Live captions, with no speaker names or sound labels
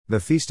The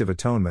Feast of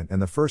Atonement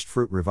and the First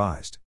Fruit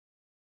Revised.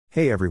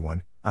 Hey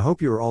everyone, I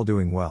hope you are all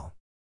doing well.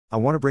 I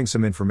want to bring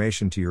some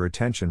information to your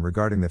attention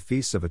regarding the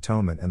Feasts of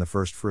Atonement and the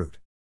First Fruit.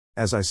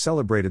 As I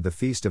celebrated the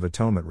Feast of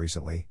Atonement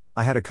recently,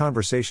 I had a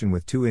conversation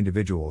with two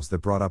individuals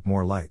that brought up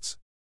more lights.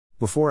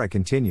 Before I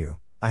continue,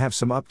 I have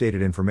some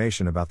updated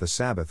information about the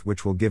Sabbath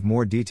which will give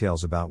more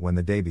details about when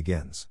the day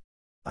begins.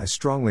 I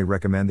strongly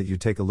recommend that you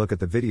take a look at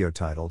the video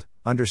titled,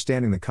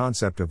 Understanding the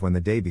Concept of When the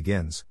Day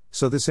Begins,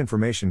 so this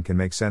information can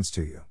make sense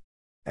to you.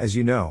 As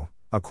you know,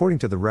 according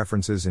to the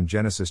references in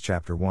Genesis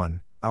chapter 1,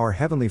 our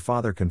Heavenly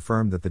Father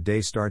confirmed that the day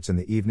starts in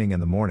the evening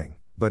and the morning,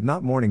 but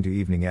not morning to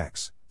evening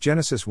x,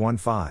 Genesis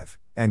 1:5,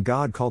 and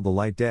God called the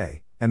light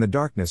day, and the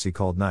darkness he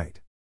called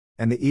night.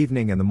 And the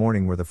evening and the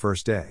morning were the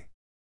first day.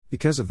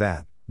 Because of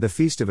that, the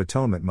Feast of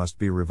Atonement must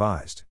be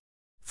revised.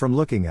 From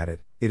looking at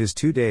it, it is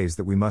 2 days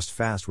that we must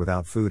fast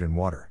without food and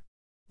water.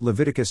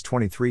 Leviticus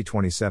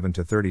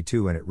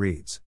 23:27-32, and it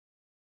reads,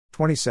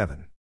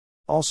 27.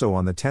 Also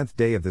on the 10th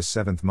day of this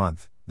 7th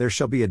month, there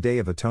shall be a day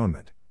of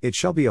atonement, it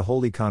shall be a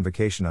holy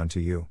convocation unto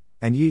you,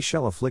 and ye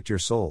shall afflict your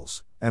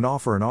souls, and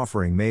offer an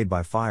offering made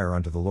by fire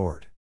unto the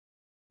Lord.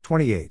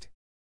 28.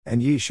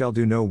 And ye shall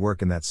do no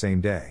work in that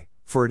same day,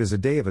 for it is a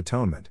day of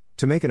atonement,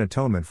 to make an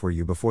atonement for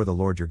you before the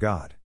Lord your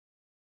God.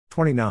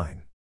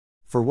 29.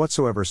 For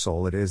whatsoever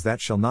soul it is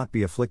that shall not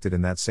be afflicted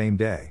in that same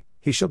day,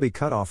 he shall be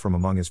cut off from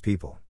among his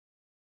people.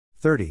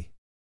 30.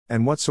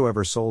 And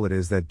whatsoever soul it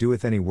is that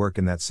doeth any work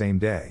in that same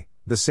day,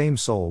 the same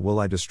soul will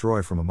I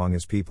destroy from among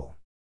his people.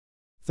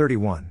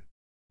 31.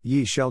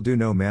 Ye shall do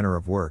no manner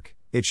of work,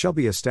 it shall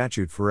be a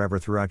statute forever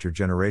throughout your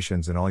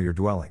generations in all your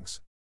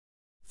dwellings.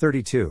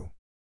 32.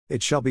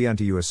 It shall be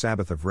unto you a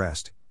Sabbath of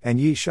rest, and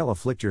ye shall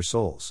afflict your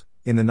souls,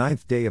 in the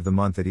 9th day of the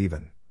month at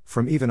even,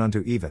 from even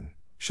unto even,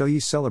 shall ye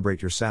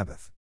celebrate your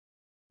Sabbath.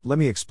 Let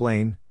me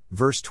explain.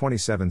 Verse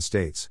 27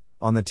 states,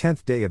 on the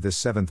 10th day of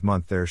this 7th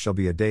month there shall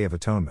be a day of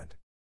atonement.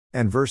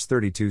 And verse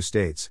 32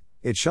 states,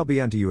 it shall be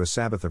unto you a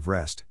Sabbath of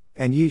rest,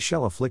 and ye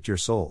shall afflict your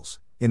souls,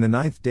 in the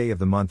 9th day of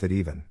the month at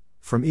even,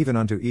 from even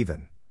unto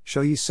even,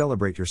 shall ye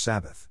celebrate your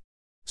Sabbath.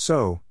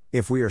 So,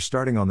 if we are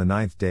starting on the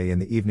 9th day in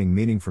the evening,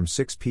 meaning from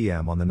 6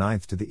 p.m. on the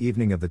 9th to the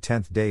evening of the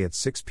 10th day at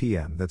 6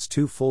 p.m., that's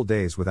 2 full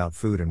days without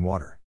food and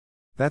water.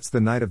 That's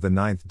the night of the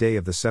 9th day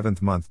of the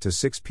 7th month to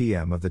 6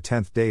 p.m. of the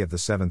 10th day of the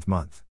 7th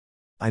month.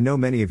 I know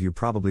many of you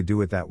probably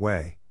do it that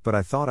way, but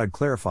I thought I'd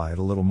clarify it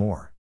a little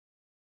more.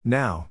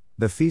 Now,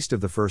 the Feast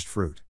of the First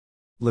Fruit.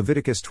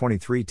 Leviticus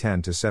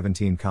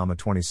 23:10-17,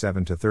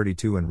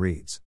 27-32, and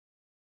reads,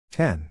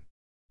 10.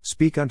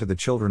 Speak unto the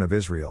children of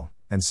Israel,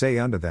 and say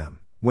unto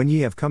them, when ye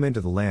have come into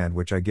the land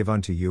which I give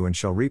unto you and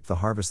shall reap the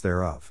harvest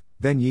thereof,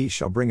 then ye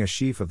shall bring a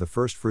sheaf of the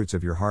first fruits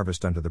of your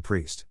harvest unto the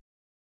priest.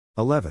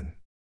 11.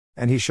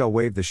 And he shall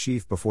wave the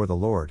sheaf before the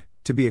Lord,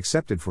 to be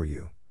accepted for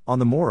you, on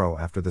the morrow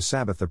after the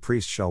Sabbath the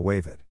priest shall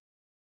wave it.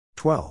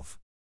 12.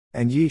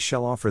 And ye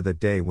shall offer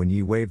that day when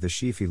ye wave the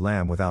sheaf a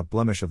lamb without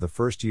blemish of the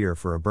first year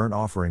for a burnt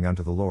offering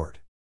unto the Lord.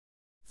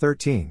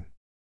 13.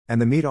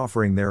 And the meat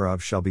offering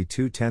thereof shall be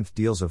 2/10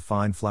 deals of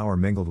fine flour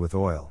mingled with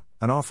oil,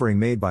 an offering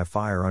made by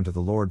fire unto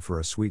the Lord for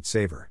a sweet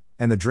savor,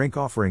 and the drink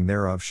offering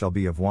thereof shall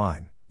be of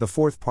wine, the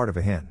 4th part of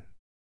a hin.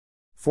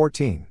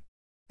 14.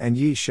 And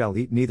ye shall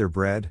eat neither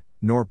bread,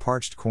 nor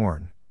parched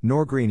corn,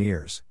 nor green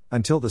ears,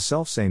 until the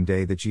selfsame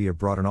day that ye have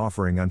brought an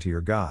offering unto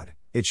your God,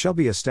 it shall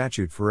be a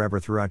statute forever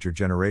throughout your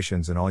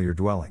generations in all your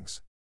dwellings.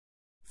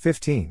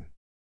 15.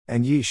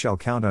 And ye shall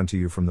count unto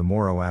you from the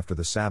morrow after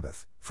the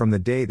Sabbath, from the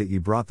day that ye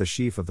brought the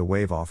sheaf of the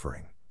wave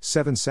offering,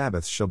 7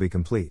 Sabbaths shall be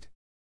complete.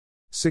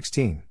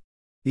 16.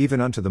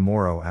 Even unto the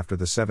morrow after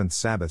the 7th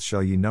Sabbath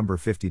shall ye number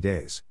 50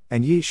 days,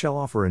 and ye shall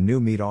offer a new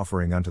meat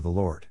offering unto the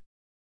Lord.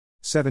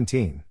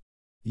 17.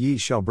 Ye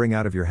shall bring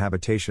out of your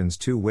habitations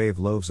 2 wave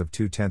loaves of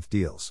 2/10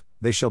 deals,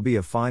 they shall be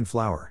of fine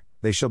flour,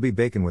 they shall be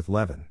baken with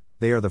leaven,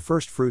 they are the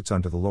first fruits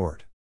unto the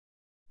Lord.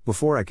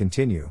 Before I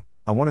continue,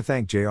 I want to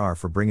thank JR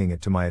for bringing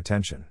it to my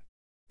attention.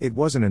 It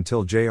wasn't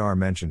until JR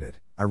mentioned it,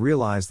 I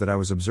realized that I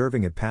was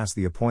observing it past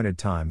the appointed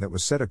time that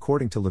was set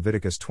according to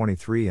Leviticus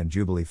 23 and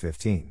Jubilee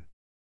 15.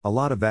 A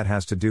lot of that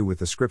has to do with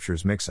the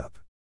scriptures mix-up.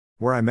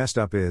 Where I messed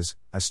up is,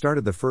 I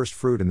started the first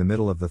fruit in the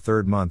middle of the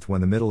 3rd month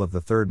when the middle of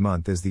the 3rd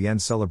month is the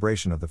end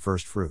celebration of the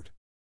first fruit.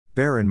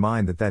 Bear in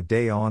mind that that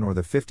day on or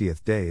the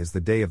 50th day is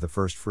the day of the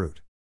first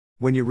fruit.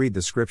 When you read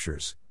the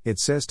scriptures, it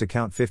says to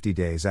count 50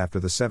 days after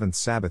the 7th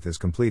Sabbath is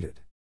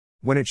completed.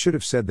 When it should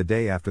have said the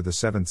day after the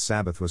 7th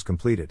Sabbath was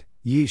completed,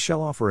 ye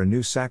shall offer a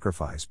new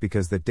sacrifice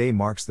because that day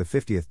marks the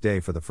 50th day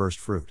for the first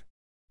fruit.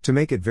 To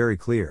make it very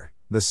clear,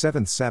 the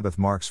 7th Sabbath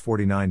marks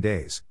 49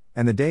 days,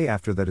 and the day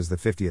after that is the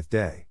 50th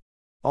day.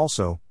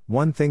 Also,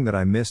 one thing that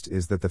I missed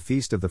is that the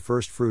Feast of the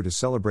First Fruit is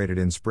celebrated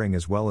in spring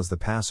as well as the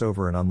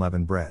Passover and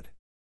unleavened bread.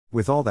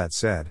 With all that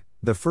said,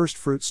 the first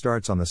fruit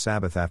starts on the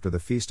Sabbath after the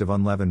Feast of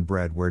Unleavened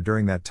Bread, where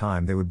during that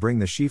time they would bring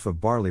the sheaf of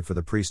barley for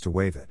the priest to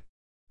wave it.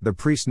 The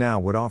priest now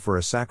would offer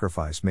a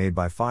sacrifice made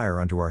by fire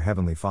unto our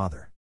Heavenly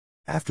Father.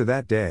 After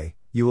that day,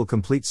 you will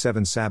complete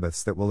 7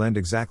 Sabbaths that will end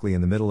exactly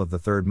in the middle of the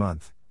 3rd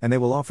month, And they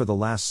will offer the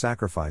last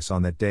sacrifice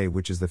on that day,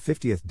 which is the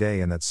 50th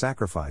day, and that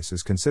sacrifice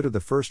is considered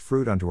the first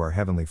fruit unto our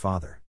Heavenly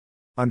Father.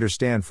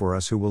 Understand, for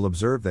us who will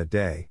observe that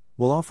day,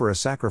 will offer a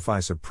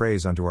sacrifice of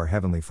praise unto our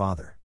Heavenly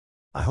Father.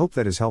 I hope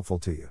that is helpful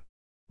to you.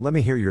 Let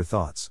me hear your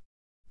thoughts.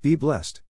 Be blessed.